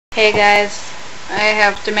Hey guys, I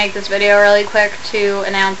have to make this video really quick to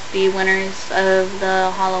announce the winners of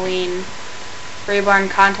the Halloween reborn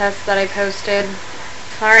contest that I posted.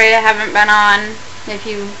 Sorry I haven't been on. If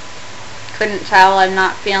you couldn't tell, I'm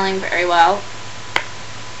not feeling very well.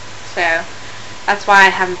 So, that's why I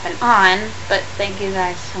haven't been on, but thank you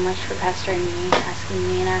guys so much for pestering me, asking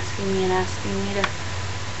me to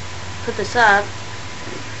put this up.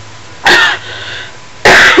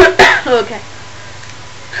 Okay.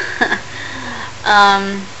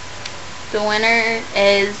 The winner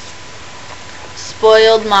is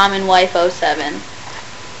Spoiled Mom and Wife 07.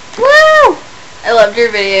 Woo! I loved your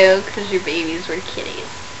video because your babies were kitties.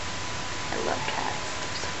 I love cats.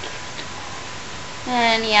 They're so cute.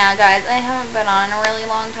 And yeah, guys, I haven't been on in a really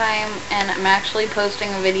long time, and I'm actually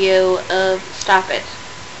posting a video of... Stop it.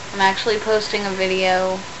 I'm actually posting a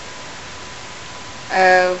video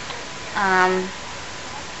of,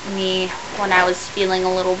 me when I was feeling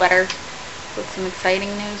a little better. With some exciting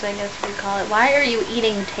news, I guess you could call it. Why are you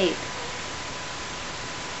eating tape?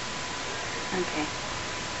 Okay.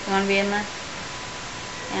 You want to be in this?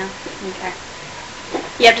 Yeah? Okay.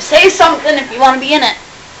 You have to say something if you want to be in it.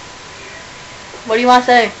 What do you want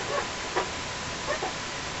to say?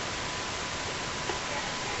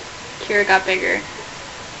 Kira got bigger.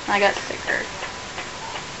 I got sicker.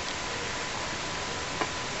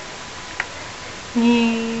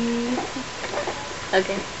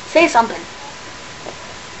 Okay. Say something.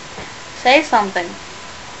 Say something.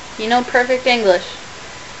 You know perfect English.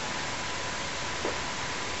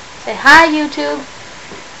 Say hi, YouTube.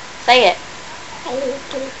 Say it. Hi,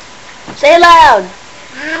 YouTube. Say it loud.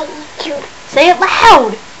 Hi, YouTube. Say it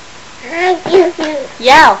loud. Hi, YouTube.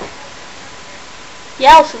 Yell.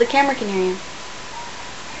 Yell so the camera can hear you.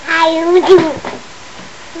 Hi, YouTube.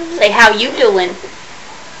 Say how you doing.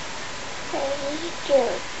 Hi,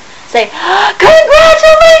 YouTube. Say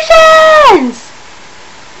congratulations.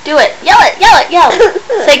 Do it. Yell it. Yell it. Yell.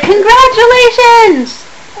 Say congratulations.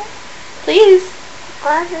 Please.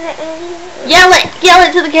 Yell it. Yell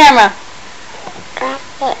it to the camera.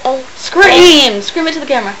 Scream. Scream it to the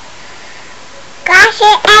camera.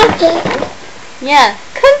 Yeah.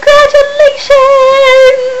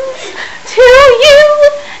 Congratulations to you.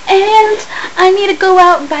 And I need to go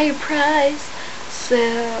out and buy your prize.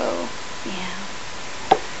 So, yeah.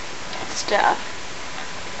 Stuff.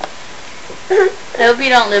 I hope you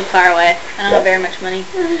don't live far away. I don't have very much money.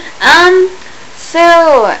 I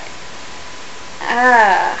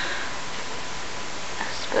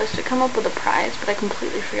was supposed to come up with a prize, but I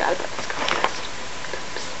completely forgot about this contest.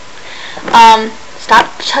 Oops.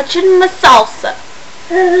 Stop touching my salsa.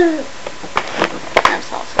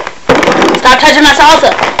 Stop touching my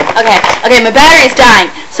salsa. Okay, my battery's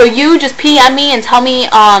dying. So you just PM me and tell me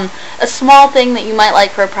a small thing that you might like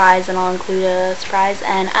for a prize, and I'll include a surprise,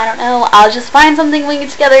 and I don't know, I'll just find something, link it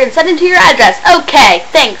together, and send it to your address. Okay,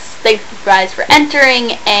 thanks. Thanks guys for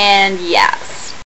entering, and yeah.